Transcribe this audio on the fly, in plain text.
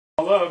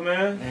love,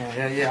 man.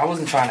 Yeah. I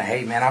wasn't trying to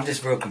hate, man. I'm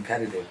just real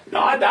competitive.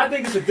 No, I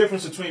think it's a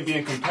difference between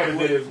being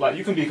competitive. Like,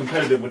 you can be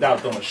competitive without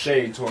throwing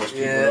shade towards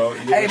people, though.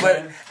 Hey,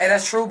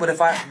 that's true.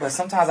 But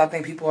sometimes I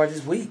think people are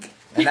just weak.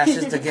 And that's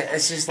just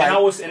it's just like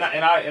and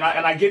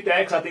I get that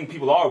because I think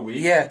people are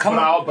weak. Yeah,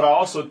 but I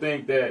also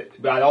think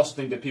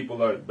that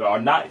people are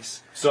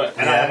nice. So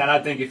I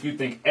think if you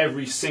think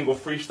every single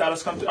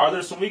freestyler comes, are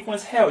there some weak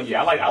ones? Hell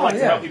yeah. I like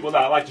to help people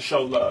out. I like to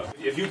show love.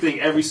 If you think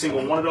every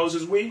single one of those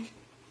is weak,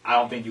 I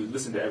don't think you would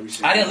listen to every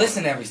single one. I didn't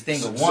listen to every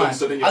single one.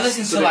 I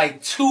listened to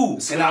like 2.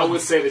 And I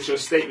would say that your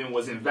statement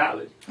was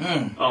invalid.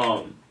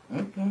 Okay,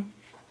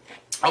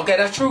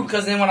 that's true.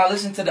 Because then when I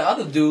listened to the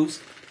other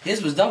dudes,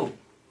 his was dope.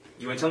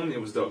 You ain't telling me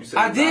it was dope. You said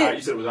I did.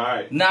 You said it was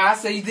alright. Nah, I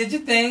said you did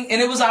your thing,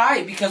 and it was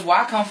alright because where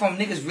I come from,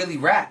 niggas really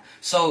rap.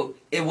 So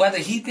whether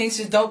he thinks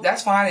it's dope,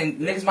 that's fine, and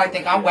niggas might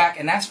think I'm whack,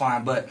 and that's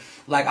fine. But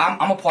like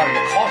I'm a part of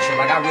the culture.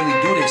 Like I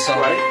really do this. So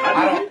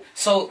I don't.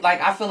 So like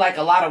I feel like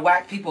a lot of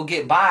whack people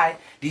get by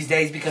these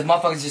days because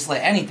motherfuckers just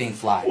let anything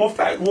fly.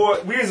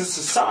 Well, we as a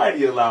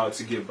society allowed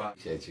to get by.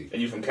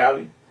 And you from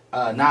Cali?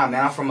 Nah, man,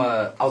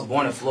 I was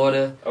born in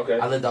Florida. Okay.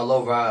 I lived all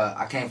over.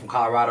 I came from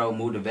Colorado,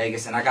 moved to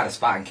Vegas, and I got a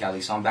spot in Cali.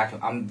 So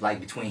I'm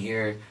like between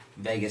here,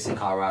 Vegas, and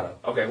Colorado.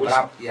 Okay.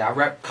 I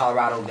rep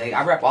Colorado, Vegas.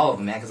 I rep all of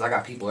them, man, because I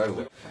got people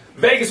everywhere.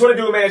 Vegas, what it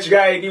do, man? It's your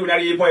guy, AD with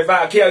 98.5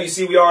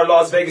 KLUC. We are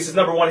Las Vegas'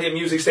 #1 hit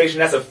music station.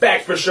 That's a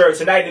fact for sure.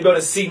 Tonight in the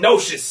building,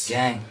 C-Nocious.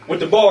 Gang. With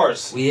the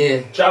bars. We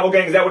here. Travel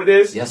Gang, is that what it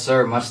is? Yes,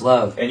 sir. Much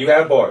love. And you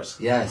have bars.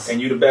 Yes. And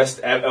you the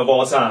best of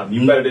all time.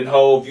 You better than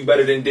Hove. You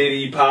better than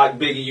Diddy, Pac,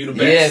 Biggie. You the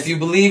best. Yeah, if you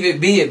believe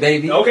it, be it,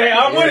 baby. Okay,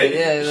 I'm with it.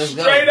 Yeah, let's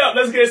go. Straight up.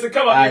 Let's get this to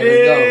come up. All right,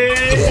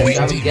 let's go.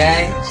 Travel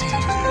Gang.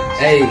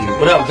 Hey,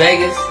 what up,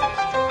 Vegas?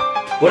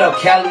 What up,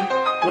 Cali?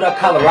 What up,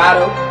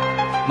 Colorado?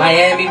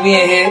 Miami, we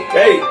in here.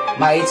 Hey.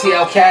 My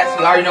ATL cats,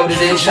 we already know what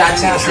it is.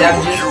 Shot-Town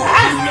Savages.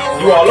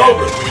 You all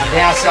over.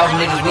 Down south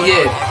niggas, we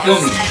here. Feel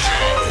me?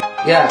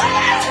 Yeah.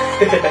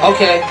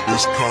 Okay.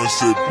 This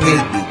concept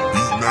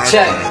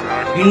check.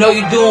 You know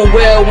you doing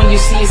well when you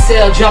see your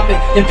cell jumping.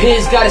 Them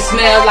pigs gotta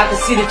smell like I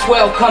see the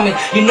 12 coming.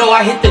 You know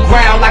I hit the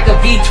ground like a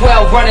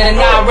V12 running, and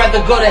I'd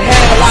rather go to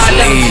hell. I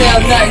never tell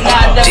nothing.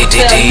 I never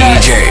tell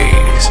nothing.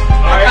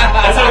 Alright,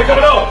 that's how they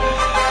coming on.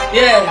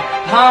 Yeah,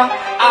 huh?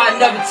 I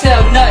never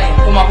tell nothing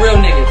for my real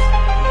niggas.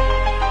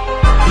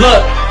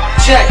 Look,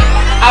 check.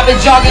 I've been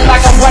jogging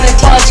like I'm running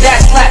tons,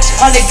 that's flat.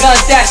 100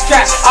 guns, that's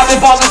strap. I've been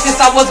ballin'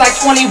 since I was like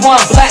 21,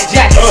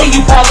 blackjack. See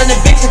you ballin' the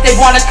bitches, they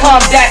wanna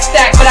come, that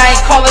stack. But I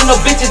ain't callin' no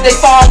bitches, they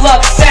fall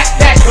up.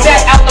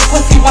 Back out the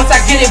pussy once I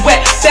get it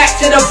wet. Back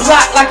to the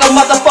block like a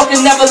motherfucker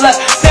never left.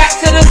 Back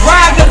to the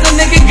grind, cause a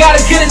nigga gotta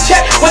get a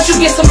check. Once you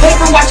get some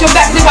paper, watch your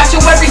back, they watch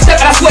your every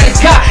step. And I swear to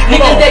God,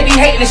 niggas they be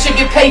hating and shit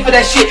get paid for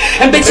that shit.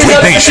 And bitches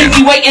know that they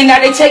be waiting,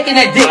 now they taking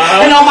that dick.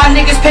 And all my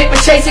niggas paper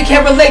chasing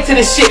can't relate to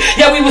this shit.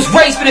 Yeah, we was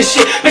raised for this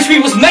shit, bitch, we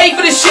was made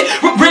for this shit.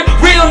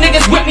 Real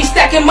niggas with me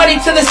stacking money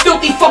till it's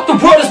filthy. Fuck the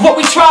world is what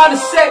we trying to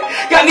say.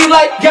 Got me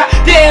like,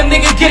 goddamn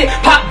niggas get it.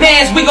 Pop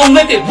bands, we gon'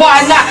 live it.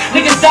 Why not?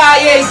 Niggas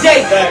die every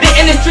day. The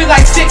industry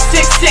like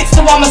 666,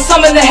 so I'ma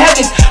summon the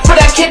heavens for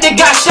that kid that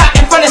got shot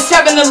in front of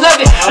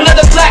 7-Eleven.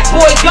 Another black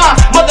boy gone,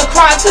 mother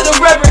crying to the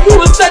reverend. He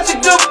was such a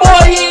good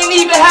boy, he didn't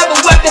even have a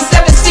weapon.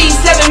 7 C's,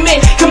 7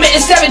 men, committing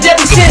 7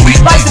 deadly sins.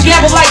 Likes to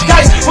gamble like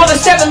dice, roll a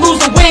 7,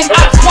 lose a win.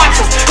 Ops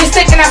watches, it's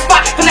taking that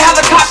spot from the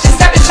helicopter.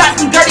 7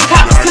 shots from dirty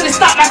cops, couldn't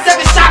stop my 7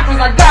 chakras.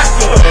 I got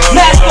you.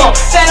 Mask on,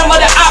 Phantom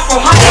of the Opera.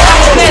 Hot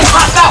men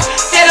hop out,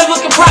 standing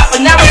looking proper.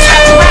 Now I'm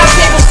trapped around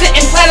table,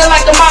 sitting planning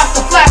like a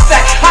monster.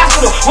 Flashback,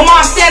 hospital, my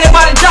mom standing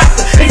by the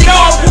doctor. Is it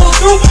gonna pull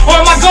through,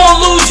 or am I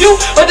gonna lose you?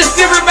 Or the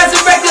spirit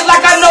resurrected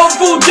like I know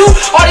voodoo?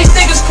 All these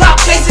niggas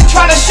clout chasing,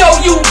 trying to show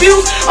you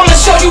views. I'ma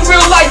show you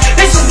real life,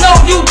 this is no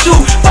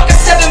YouTube. Fucking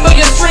 7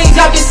 million streams,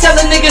 y'all just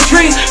selling niggas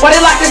dreams. Why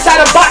they locked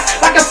inside a box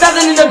like a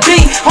felon in a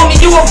bean? Homie,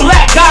 you a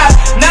black god,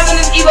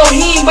 melanin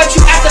Elohim, but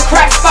you at the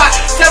crack spot.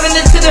 Selling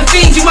it to the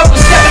fiends, you up for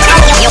 7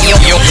 hours.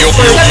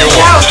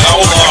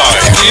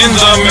 in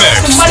the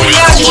mix. The money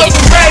now, you up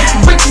for rags.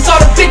 Riches, all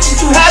the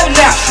bitches you having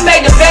now.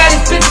 Made the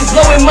baddest bitches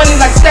blowing money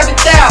like 7,000.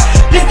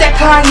 This that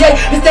Kanye,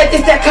 this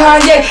that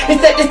Kanye,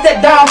 this that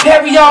Dom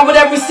Perignon with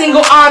every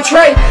single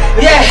entree.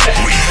 Yeah.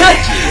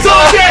 So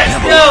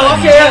yo,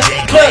 okay,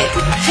 look,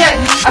 check.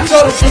 I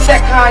told her this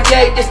that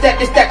Kanye, this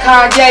that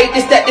Kanye,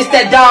 this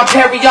that Dom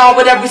Perignon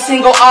with every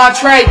single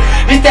entree.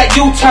 This that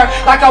U-turn,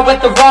 like I went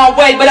the wrong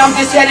way, but I'm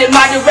just headed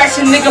my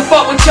direction, nigga.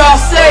 Fuck what y'all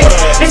say.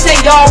 This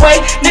ain't y'all way,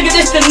 nigga.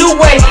 This the new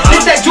way.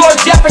 This that George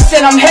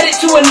Jefferson, I'm headed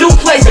to a new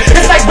place.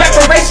 It's like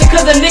reparation,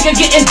 cause a nigga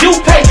getting due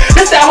pay.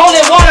 This that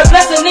holy water,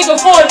 bless a nigga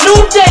for a new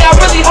day. I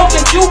really hope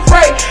that you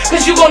pray,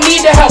 cause you gon'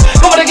 need the help.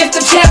 Going against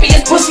the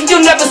champions, pussy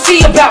you'll never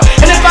see about.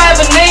 And if I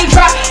ever name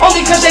drop,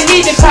 only cause they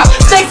need the clout.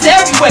 Snakes are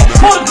everywhere,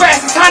 mow the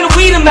grass, it's time to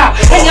weed them out.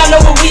 And y'all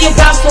know what we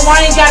about, so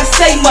I ain't gotta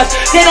say much.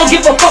 They don't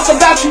give a fuck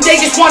about you, they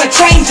just wanna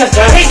change us.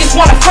 They just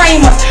wanna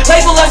frame us,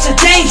 label us as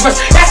dangerous.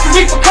 That's the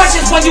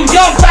repercussions when you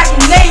young, black,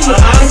 and nameless.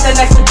 It's that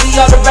next to be,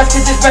 all the rest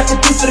is just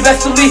recipe for the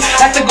best of me.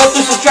 Have to go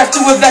through some stress to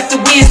invest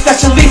in we,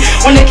 especially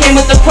when they came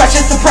with the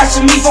questions to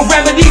pressure me for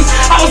remedies.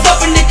 I was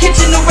up in the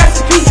kitchen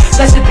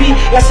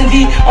Yes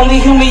indeed, only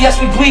human, yes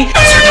we bleed.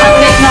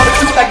 Combination of the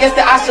truth, I guess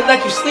that I should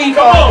let you sleep.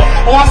 Oh,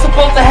 I'm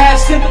supposed to have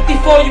sympathy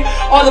for you.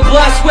 All the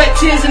blood, sweat,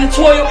 tears, and the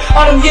toil.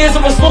 All them years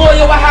I was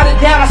loyal, I had it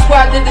down, I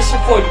swear I did this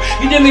shit for you.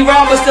 You did me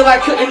wrong, but still I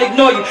couldn't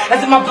ignore you.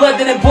 As if my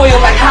blood didn't boil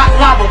like hot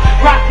lava.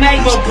 Rock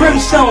magma,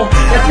 brimstone.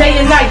 That day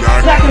and night,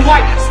 black and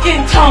white,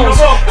 skin tones.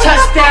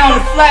 Touchdown,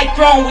 the flag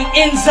thrown, we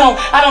end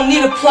zone. I don't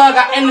need a plug,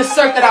 I end the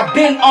circuit I've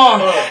been on.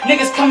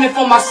 Niggas coming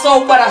for my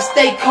soul, but I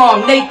stay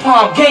calm.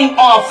 Napalm, game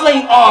on,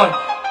 flame on.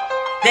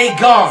 They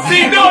gone.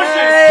 See, no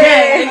shit.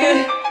 Yeah,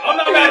 nigga. I'm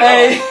not mad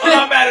at all. I'm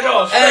not mad at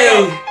all.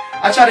 Straight up.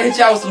 I try to hit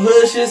y'all with some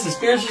hood shit, some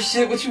spiritual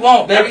shit, what you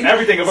want, baby.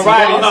 Everything, a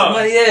variety of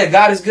money, yeah,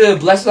 God is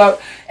good. Bless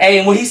up. Hey,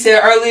 and what he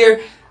said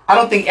earlier, I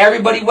don't think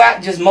everybody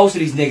whack, just most of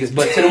these niggas.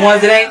 But to the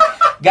ones that ain't,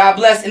 God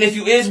bless. And if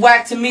you is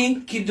whack to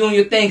me, keep doing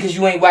your thing, because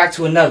you ain't whack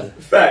to another.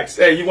 Facts.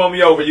 Hey, you won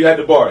me over. You had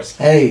the bars.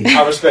 Hey.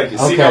 I respect it.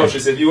 Okay. See,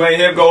 notice. If you ain't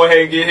him, go ahead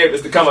and get him.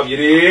 It's the come up, you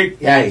dig?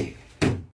 Hey.